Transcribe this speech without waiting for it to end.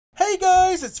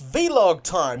guys, it's vlog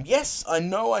time. Yes, I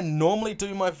know I normally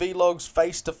do my vlogs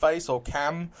face to face or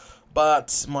cam,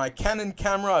 but my Canon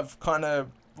camera, I've kind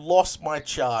of lost my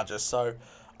charger, so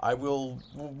I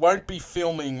won't be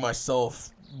filming myself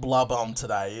blub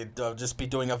today. I'll just be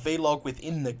doing a vlog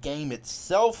within the game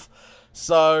itself.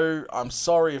 So I'm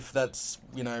sorry if that's,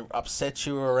 upset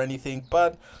you or anything,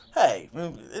 but hey,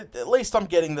 at least I'm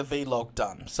getting the vlog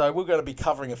done. So we're going to be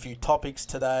covering a few topics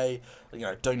today,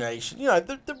 donation,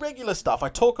 the regular stuff. I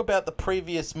talk about the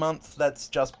previous month that's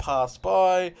just passed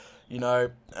by,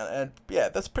 and yeah,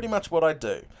 that's pretty much what I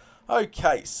do.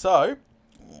 Okay, so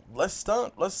let's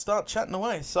start chatting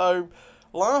away. So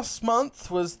last month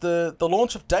was the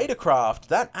launch of Datacraft.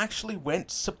 That actually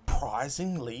went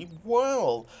surprisingly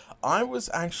well. I was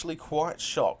actually quite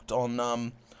shocked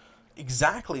on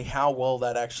exactly how well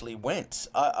that actually went.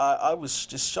 I was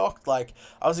just shocked. Like,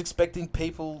 I was expecting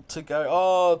people to go,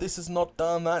 oh, this is not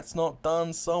done, that's not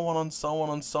done, so on and so on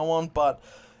and so on. But,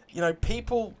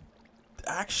 people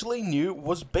actually knew it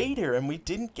was beta, and we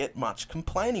didn't get much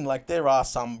complaining. Like, there are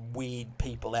some weird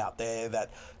people out there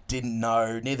that didn't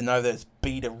know, neither know there's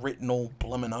beta written all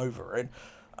bloomin' over it.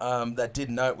 That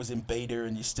didn't know it was in beta,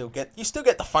 and you still get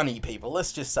the funny people,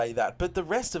 let's just say that. But the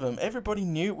rest of them, everybody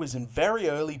knew it was in very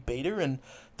early beta, and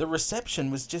the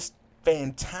reception was just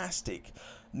fantastic.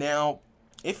 Now,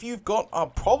 if you've got a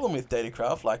problem with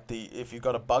Datacraft, like if you've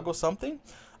got a bug or something,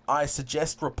 I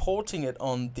suggest reporting it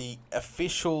on the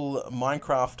official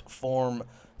Minecraft forum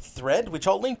thread, which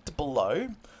I'll link below,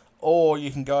 or you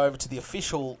can go over to the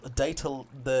official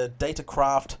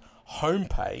Datacraft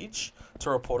homepage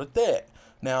to report it there.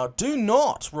 Now, do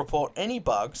not report any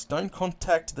bugs. Don't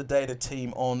contact the data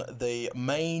team on the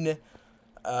main,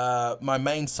 my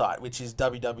main site, which is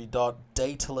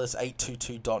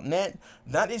www.dataless822.net.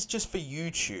 That is just for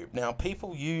YouTube. Now,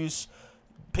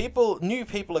 new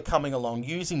people are coming along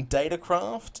using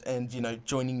Datacraft and,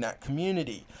 joining that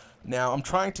community. Now, I'm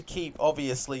trying to keep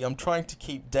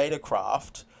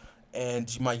Datacraft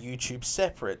and my YouTube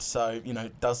separate, so,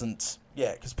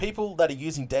 because people that are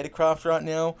using Datacraft right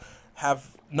now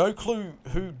have no clue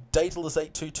who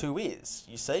Dataless822 is,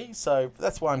 you see? So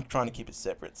that's why I'm trying to keep it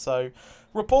separate. So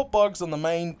report bugs on the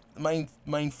main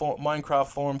Minecraft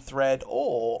forum thread,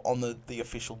 or on the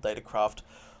official Datacraft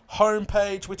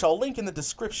homepage, which I'll link in the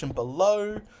description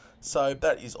below. So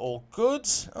that is all good.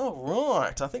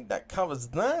 Alright, I think that covers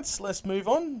that. Let's move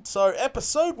on. So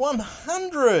episode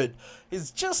 100 is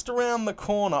just around the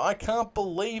corner. I can't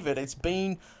believe it. It's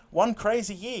been one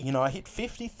crazy year. I hit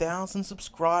 50,000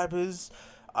 subscribers.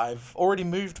 I've already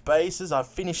moved bases. I've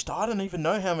finished, I don't even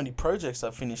know how many projects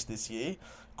I've finished this year.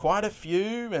 Quite a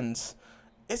few, and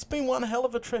it's been one hell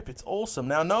of a trip. It's awesome.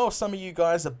 Now, I know some of you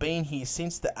guys have been here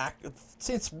since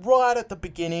right at the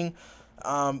beginning,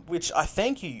 which I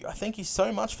thank you. I thank you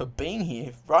so much for being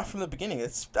here right from the beginning.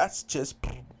 That's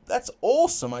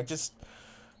awesome. I just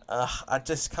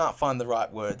can't find the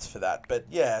right words for that. But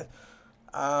yeah,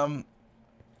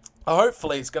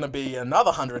 hopefully it's going to be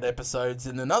another 100 episodes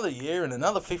in another year and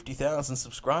another 50,000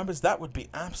 subscribers. That would be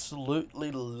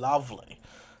absolutely lovely.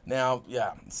 Now,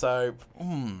 yeah, so,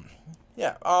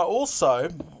 yeah. Also,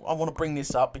 I want to bring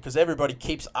this up because everybody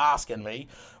keeps asking me,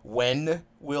 when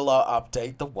will I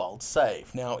update the world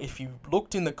save? Now, if you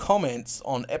looked in the comments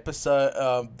on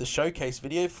the showcase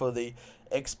video for the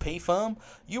XP farm,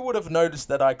 you would have noticed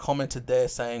that I commented there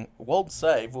saying world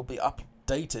save will be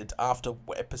updated after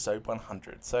episode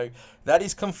 100. So that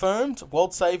is confirmed.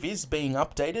 World save is being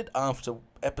updated after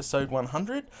episode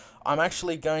 100. I'm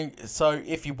actually so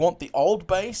if you want the old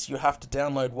base, you have to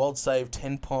download world save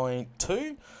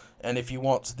 10.2, and if you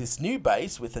want this new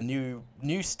base with the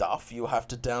new stuff, you have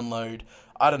to download,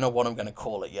 I don't know what I'm going to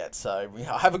call it yet, so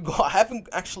I haven't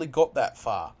actually got that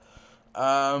far.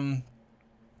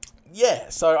 Yeah,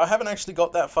 so I haven't actually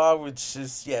got that far, which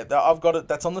is, yeah, I've got it.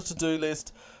 That's on the to-do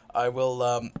list.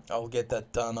 I'll get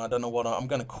that done. I don't know what I'm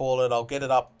going to call it. I'll get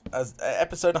it up as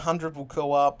episode 100 will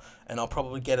go up, and I'll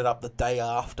probably get it up the day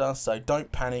after. So don't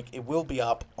panic. It will be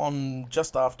up on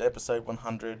just after episode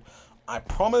 100. I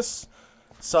promise.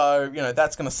 So,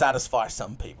 that's going to satisfy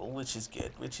some people, which is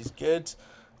good,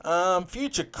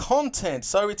 future content.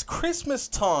 So it's Christmas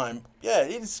time. Yeah,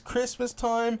 it is Christmas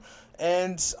time,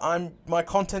 and my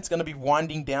content's going to be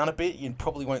winding down a bit. You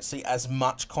probably won't see as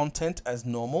much content as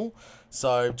normal.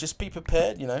 So just be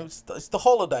prepared, it's the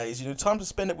holidays, time to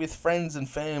spend it with friends and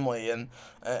family and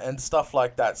stuff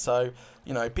like that. So,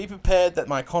 be prepared that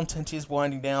my content is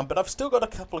winding down, but I've still got a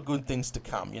couple of good things to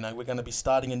come. We're going to be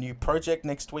starting a new project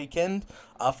next weekend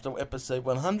after episode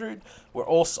 100.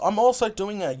 I'm also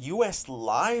doing a US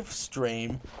live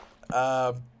stream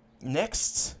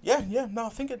next, no, I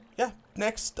think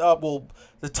next, well,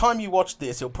 the time you watch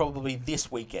this, it'll probably be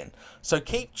this weekend. So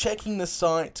keep checking the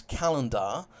site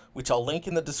calendar, which I'll link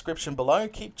in the description below.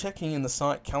 Keep checking in the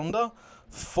site calendar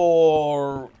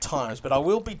for times, but I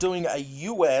will be doing a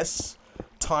US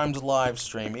timed live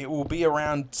stream. It will be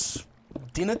around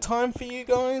dinner time for you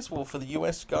guys, well, for the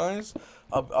US guys.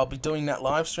 I'll be doing that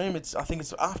live stream. I think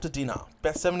it's after dinner,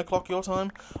 about 7 o'clock your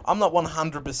time. I'm not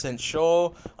 100%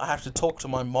 sure. I have to talk to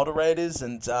my moderators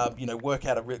and you know, work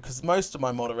out because most of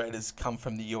my moderators come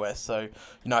from the US, so you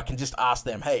know, I can just ask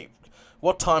them, hey,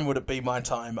 what time would it be my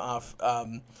time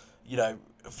you know,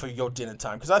 for your dinner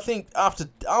time? Because I think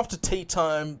after tea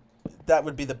time, that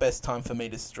would be the best time for me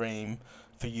to stream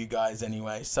for you guys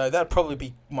anyway. So that'd probably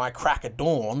be my crack of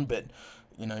dawn, but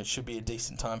you know, it should be a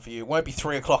decent time for you. It won't be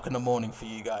 3 o'clock in the morning for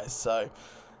you guys. So,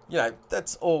 you know,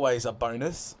 that's always a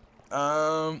bonus.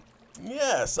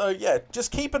 Yeah, so yeah,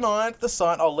 just keep an eye at the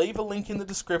site. I'll leave a link in the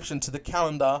description to the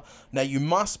calendar. Now, you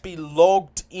must be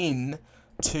logged in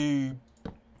to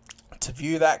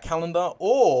view that calendar,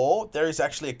 or there is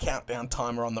actually a countdown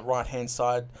timer on the right-hand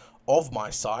side of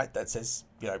my site that says,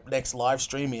 you know, next live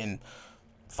stream in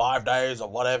 5 days or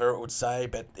whatever it would say,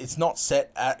 but it's not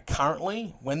set at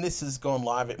currently. When this has gone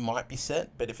live, it might be set,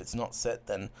 but if it's not set,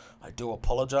 then I do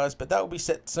apologize, but that will be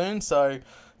set soon. So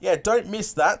yeah, don't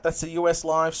miss that. That's a US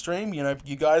live stream. You know,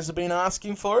 you guys have been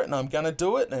asking for it, and I'm going to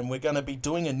do it, and we're going to be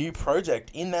doing a new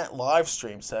project in that live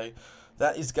stream, so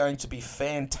that is going to be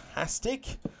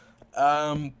fantastic.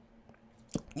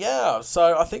 Yeah,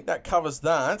 so I think that covers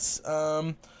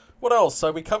that. What else?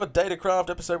 So we covered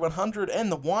Datacraft episode 100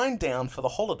 and the wind down for the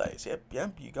holidays.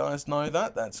 Yep, you guys know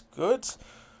that. That's good.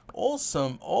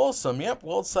 Awesome. Yep,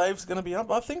 World Save's going to be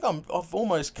up. I think I've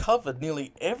almost covered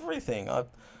nearly everything.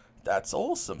 That's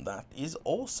awesome. That is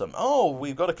awesome. Oh,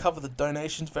 we've got to cover the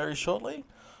donations very shortly,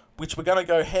 which we're going to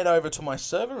go head over to my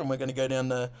server, and we're going to go down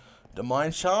the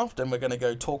mine shaft, and we're going to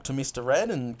go talk to Mr.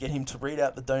 Red and get him to read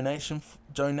out the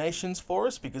donations for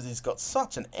us, because he's got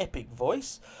such an epic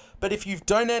voice. But if you've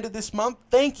donated this month,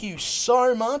 thank you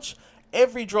so much.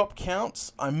 Every drop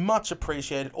counts. I much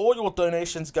appreciate it. All your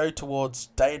donations go towards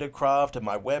Datacraft and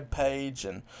my webpage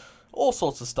and all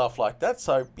sorts of stuff like that.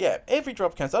 So yeah, every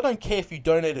drop counts. I don't care if you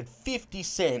donated 50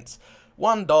 cents,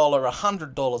 $1,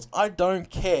 $100. I don't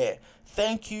care.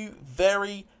 Thank you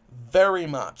very, very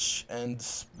much. And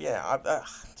yeah,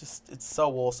 it's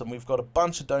so awesome. We've got a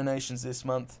bunch of donations this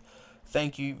month.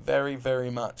 Thank you very,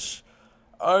 very much.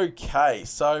 Okay,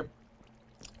 so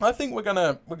I think we're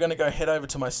gonna go head over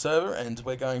to my server, and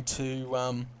we're going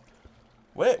to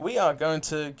we are going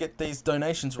to get these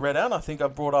donations read out. I think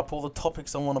I've brought up all the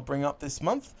topics I want to bring up this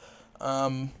month.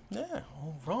 Yeah,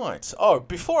 all right. Oh,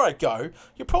 before I go,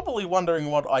 you're probably wondering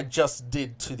what I just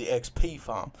did to the XP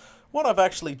farm. What I've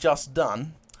actually just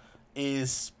done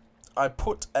is I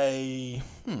put a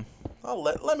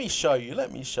let me show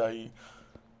you.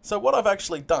 So what I've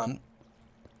actually done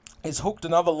is hooked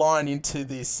another line into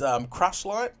this crush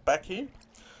light back here,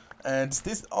 and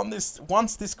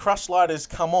once this crush light has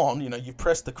come on, you know, you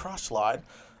press the crush light,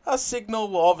 a signal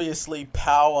will obviously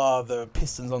power the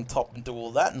pistons on top and do all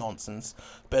that nonsense,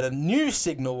 but a new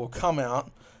signal will come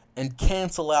out and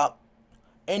cancel out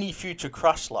any future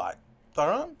crush light.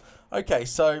 Alright? Okay,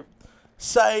 so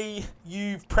say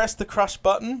you've pressed the crush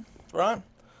button, right?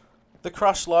 The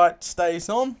crush light stays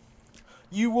on.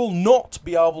 You will not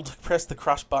be able to press the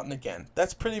crush button again.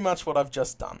 That's pretty much what I've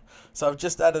just done. So I've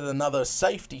just added another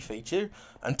safety feature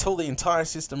until the entire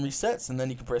system resets, and then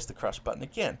you can press the crush button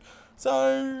again.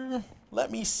 So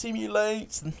let me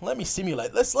simulate.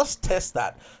 Let's test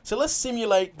that. So let's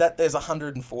simulate that there's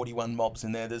 141 mobs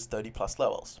in there. There's 30 plus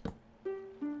levels.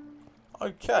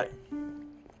 Okay.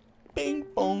 Bing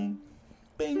bong,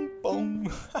 bing bong.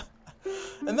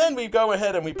 And then we go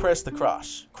ahead and we press the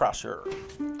crusher.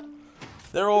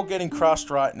 They're all getting crushed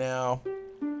right now.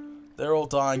 They're all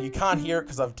dying. You can't hear it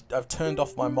because I've turned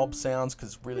off my mob sounds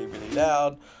because it's really, really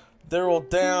loud. They're all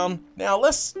down. Now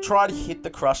let's try to hit the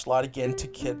crush light again to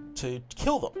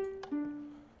kill them.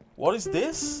 What is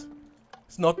this?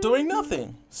 It's not doing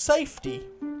nothing. Safety.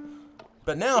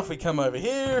 But now if we come over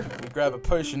here, we grab a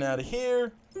potion out of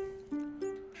here.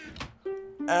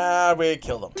 We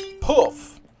kill them.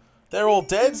 Poof. They're all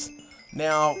dead.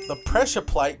 Now, the pressure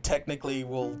plate technically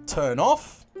will turn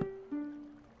off.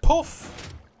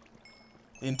 Poof.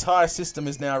 The entire system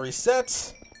is now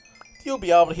reset. You'll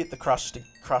be able to hit the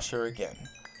crusher again.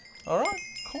 Alright,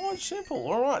 quite simple.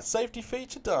 Alright, safety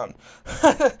feature done.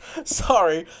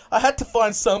 Sorry, I had to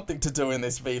find something to do in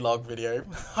this vlog video.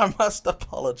 I must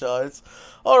apologise.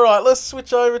 Alright, let's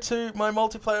switch over to my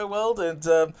multiplayer world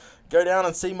and go down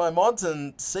and see my mods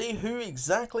and see who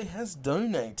exactly has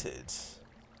donated.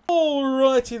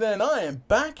 Alrighty then, I am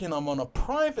back and I'm on a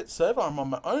private server. I'm on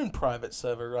my own private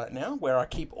server right now where I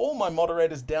keep all my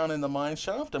moderators down in the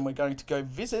mineshaft, and we're going to go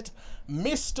visit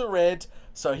Mr. Red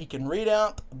so he can read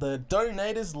out the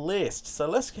donators list. So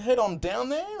let's head on down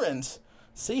there and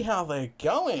see how they're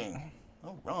going.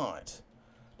 Alright,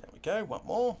 there we go, one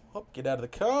more. Hop, get out of the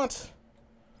cart.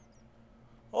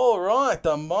 Alright,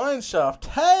 the mineshaft.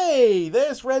 Hey,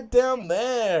 there's Red down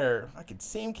there. I can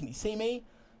see him, can you see me?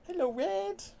 Hello,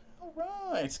 Red.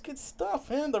 Alright, good stuff,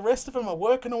 man. The rest of them are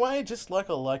working away just like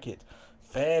I like it.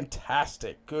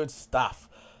 Fantastic, good stuff.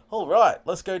 Alright,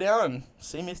 let's go down and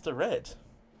see Mr. Red.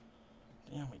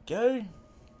 Down we go.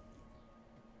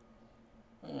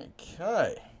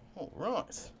 Okay,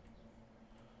 alright.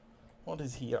 What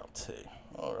is he up to?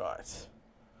 Alright.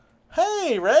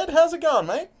 Hey, Red, how's it going,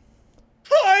 mate?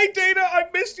 Hi, Dana. I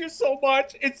missed you so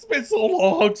much. It's been so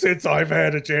long since I've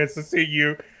had a chance to see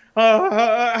you.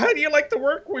 How do you like the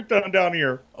work we've done down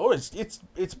here? Oh, it's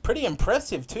pretty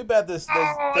impressive. Too bad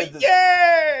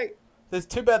Yay! There's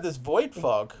too bad there's void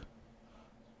fog.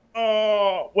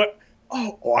 What?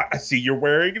 Oh, I see you're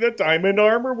wearing the diamond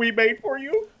armor we made for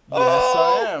you. Yes,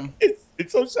 I am.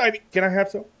 It's so shiny. Can I have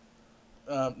some?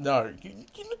 No,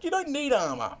 you don't need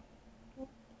armor.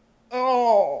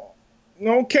 Oh,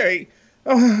 okay.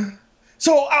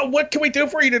 So, what can we do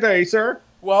for you today, sir?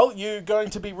 Well, you're going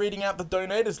to be reading out the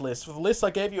donators list. The list I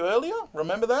gave you earlier,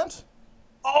 remember that?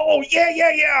 Oh, yeah,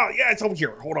 it's over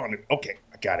here. Hold on. Okay,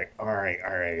 I got it. All right.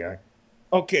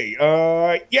 Okay,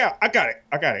 yeah, I got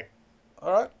it.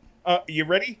 All right. You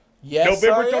ready? Yes,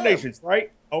 November I am. donations,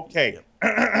 right? Okay.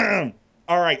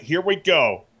 All right, here we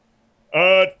go.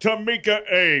 Tamika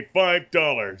A,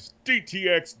 $5.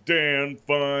 DTX Dan,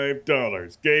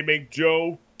 $5. Gaming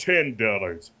Joe,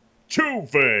 $10.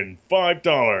 Chuven,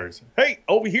 $5. Hey,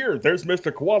 over here, there's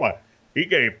Mr. Koala. He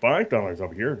gave $5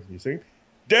 over here, you see?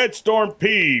 Dead Storm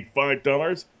P,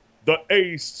 $5. The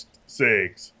Ace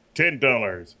 6,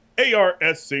 $10.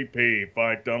 ARSCP,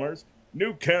 $5.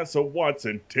 Newcastle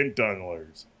Watson,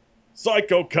 $10.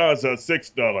 Psycho Kaza,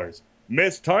 $6.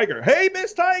 Miss Tiger, hey,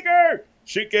 Miss Tiger!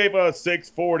 She gave us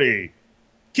 $6.40.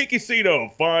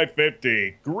 Kikisito,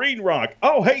 $5.50. Green Rock,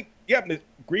 oh, hey, yeah, Miss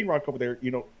Green Rock over there,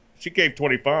 you know, she gave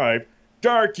 $25.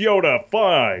 Dark Yoda,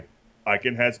 $5.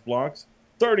 Icon has blocks,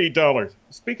 $30.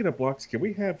 Speaking of blocks, can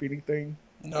we have anything?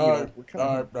 No,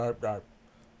 no.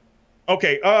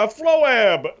 Okay,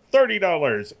 Floab,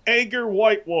 $30. Anger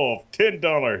White Wolf,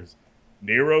 $10.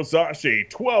 Nero Zashi,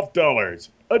 $12.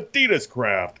 Adidas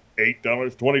Craft,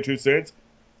 $8.22.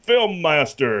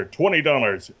 Filmmaster,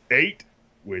 $20. 8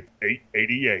 with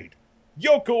 $8.88.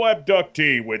 Yoko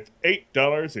Abductee with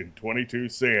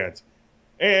 $8.22.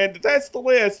 And that's the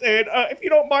list. And if you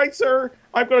don't mind, sir,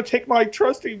 I'm going to take my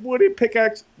trusty wooden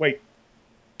pickaxe. Wait,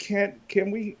 can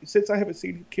we, since I haven't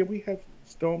seen you, can we have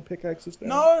stone pickaxes now?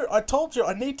 No, I told you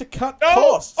I need to cut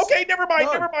costs. Okay, never mind.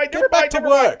 Get back to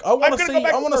work. I want to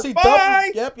see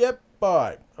Bye. double. Yep,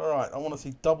 bye. All right, I want to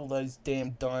see double those damn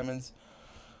diamonds.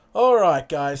 Alright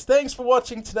guys, thanks for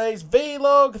watching today's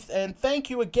vlog, and thank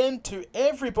you again to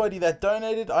everybody that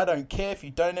donated. I don't care if you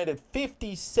donated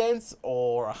 50 cents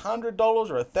or $100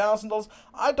 or $1,000.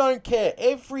 I don't care.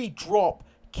 Every drop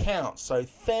counts. So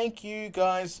thank you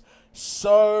guys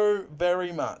so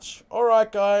very much.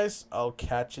 Alright guys, I'll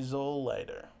catch you all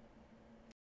later.